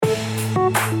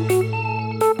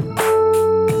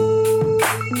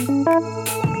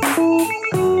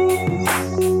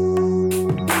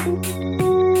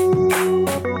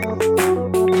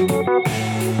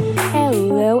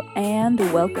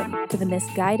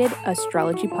Misguided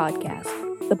Astrology Podcast,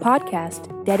 the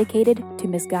podcast dedicated to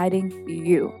misguiding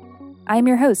you. I'm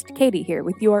your host, Katie, here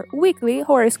with your weekly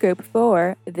horoscope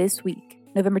for this week,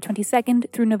 November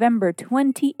 22nd through November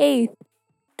 28th,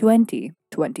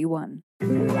 2021.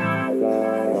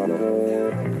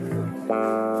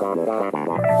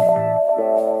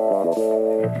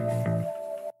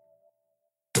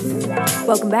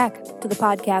 Welcome back to the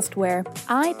podcast where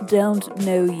I don't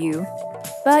know you,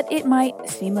 but it might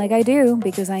seem like I do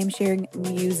because I am sharing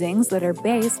musings that are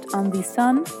based on the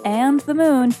sun and the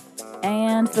moon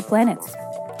and the planets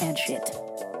and shit.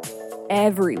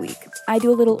 Every week, I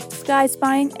do a little sky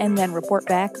spying and then report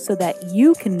back so that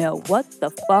you can know what the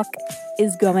fuck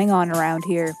is going on around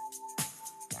here.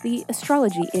 The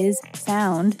astrology is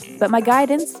sound, but my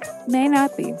guidance may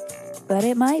not be, but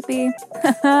it might be.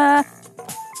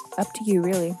 Up to you,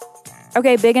 really.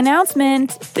 Okay, big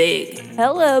announcement.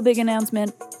 Hello, big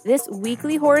announcement. This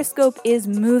weekly horoscope is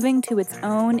moving to its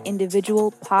own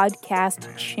individual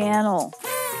podcast channel.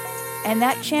 And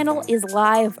that channel is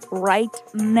live right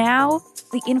now.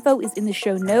 The info is in the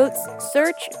show notes.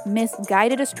 Search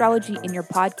Misguided Astrology in your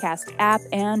podcast app,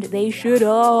 and they should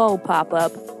all pop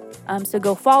up. So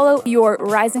go follow your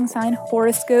rising sign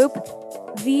horoscope.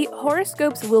 The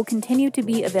horoscopes will continue to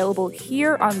be available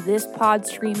here on this pod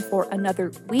stream for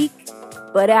another week,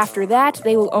 but after that,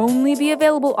 they will only be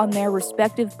available on their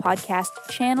respective podcast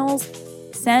channels.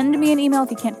 Send me an email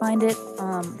if you can't find it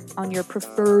on your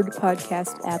preferred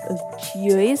podcast app of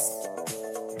choice.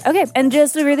 Okay, and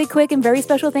just a really quick and very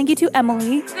special thank you to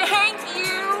Emily. Thank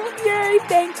you! Yay,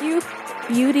 thank you.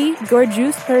 Beauty,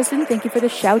 gorgeous person, thank you for the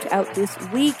shout out this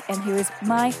week. And here's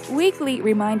my weekly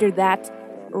reminder that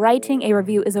writing a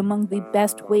review is among the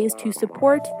best ways to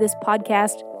support this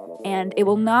podcast, and it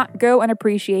will not go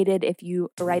unappreciated if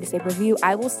you write a safe review.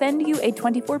 I will send you a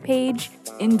 24-page,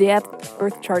 in-depth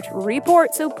birth chart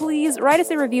report, so please write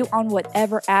us a review on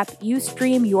whatever app you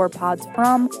stream your pods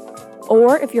from.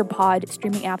 Or if your pod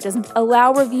streaming app doesn't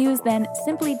allow reviews, then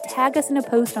simply tag us in a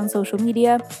post on social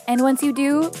media. And once you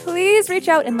do, please reach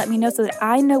out and let me know so that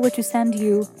I know where to send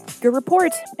you your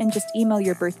report. And just email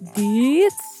your birth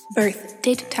dates, birth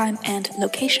date, time, and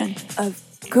location, of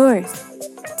course,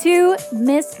 to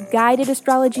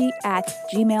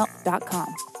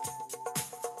misguidedastrology@gmail.com.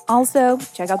 Also,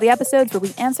 check out the episodes where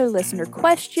we answer listener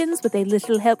questions with a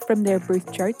little help from their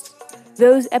birth charts.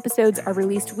 Those episodes are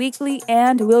released weekly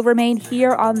and will remain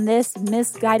here on this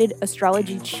Misguided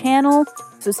Astrology channel,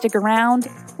 so stick around.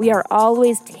 We are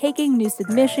always taking new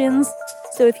submissions,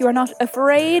 so if you are not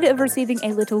afraid of receiving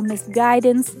a little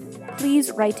misguidance,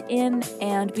 please write in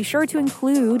and be sure to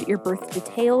include your birth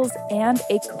details and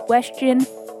a question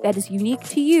that is unique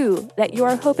to you that you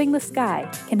are hoping the sky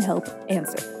can help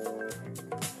answer.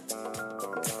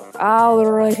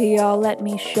 Alrighty, y'all, let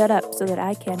me shut up so that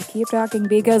I can keep talking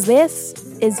because this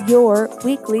is your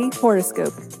weekly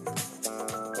horoscope.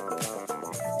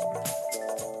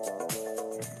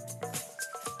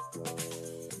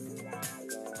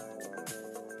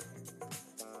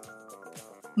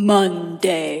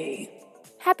 Monday.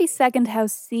 Happy second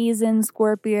house season,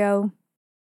 Scorpio.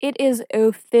 It is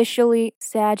officially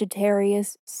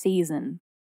Sagittarius season.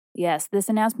 Yes, this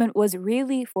announcement was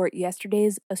really for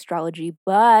yesterday's astrology,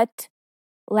 but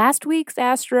last week's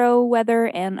astro weather,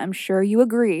 and I'm sure you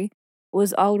agree,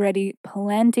 was already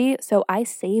plenty, so I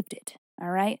saved it, all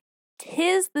right?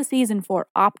 'Tis the season for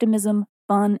optimism,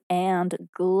 fun, and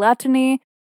gluttony.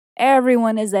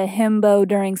 Everyone is a himbo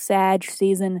during Sag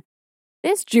season.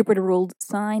 This Jupiter-ruled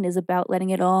sign is about letting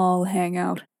it all hang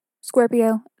out.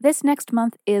 Scorpio, this next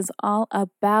month is all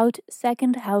about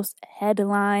second house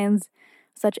headlines,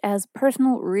 such as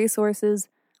personal resources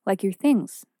like your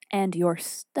things and your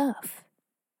stuff,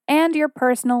 and your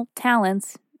personal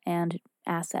talents and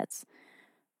assets.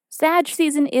 Sag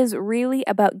season is really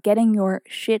about getting your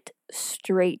shit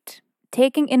straight,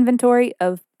 taking inventory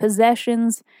of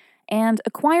possessions, and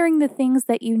acquiring the things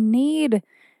that you need,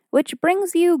 which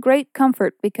brings you great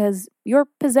comfort because your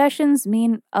possessions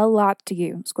mean a lot to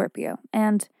you, Scorpio,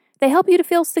 and they help you to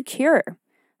feel secure.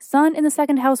 Sun in the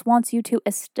second house wants you to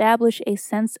establish a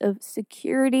sense of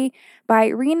security by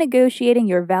renegotiating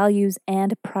your values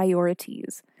and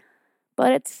priorities.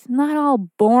 But it's not all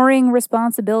boring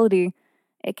responsibility.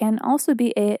 It can also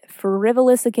be a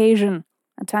frivolous occasion,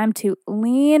 a time to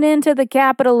lean into the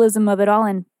capitalism of it all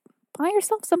and buy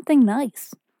yourself something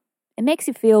nice. It makes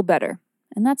you feel better,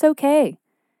 and that's okay.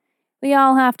 We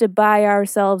all have to buy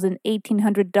ourselves an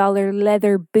 $1,800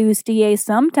 leather bustier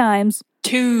sometimes.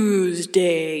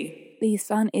 Tuesday. The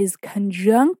sun is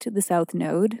conjunct the south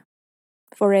node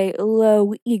for a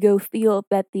low ego feel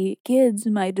that the kids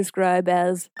might describe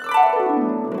as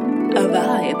a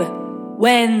vibe.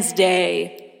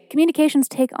 Wednesday. Communications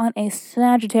take on a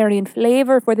Sagittarian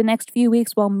flavor for the next few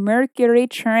weeks while Mercury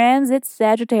transits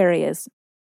Sagittarius,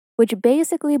 which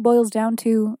basically boils down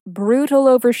to brutal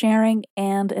oversharing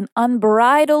and an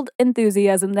unbridled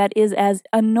enthusiasm that is as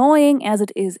annoying as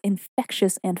it is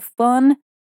infectious and fun,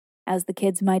 as the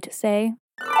kids might say.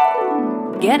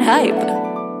 Get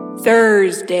hype.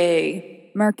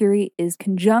 Thursday. Mercury is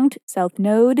conjunct South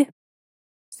Node.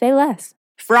 Say less.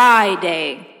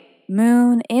 Friday.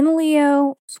 Moon in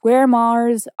Leo, square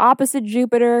Mars, opposite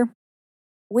Jupiter.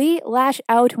 We lash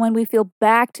out when we feel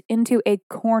backed into a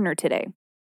corner today.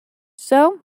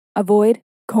 So, avoid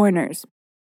corners.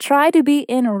 Try to be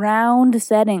in round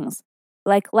settings,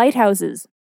 like lighthouses,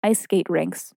 ice skate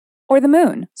rinks, or the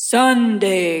moon.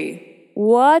 Sunday.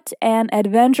 What an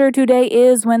adventure today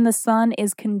is when the sun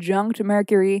is conjunct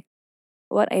Mercury.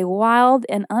 What a wild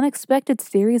and unexpected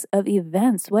series of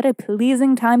events. What a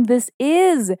pleasing time this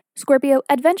is. Scorpio,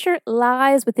 adventure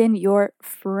lies within your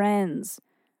friends.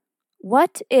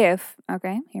 What if,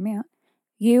 okay, hear me out,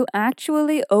 you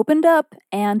actually opened up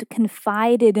and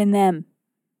confided in them?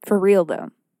 For real,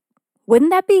 though.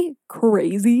 Wouldn't that be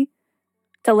crazy?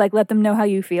 To, let them know how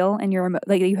you feel and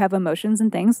you have emotions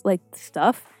and things,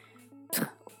 stuff.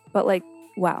 But,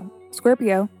 wow.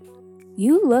 Scorpio,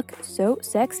 you look so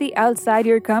sexy outside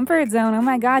your comfort zone. Oh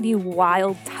my God, you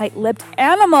wild, tight-lipped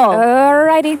animal.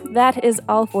 Alrighty, that is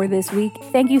all for this week.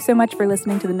 Thank you so much for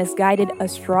listening to the Misguided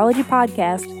Astrology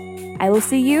Podcast. I will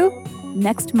see you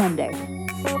next Monday.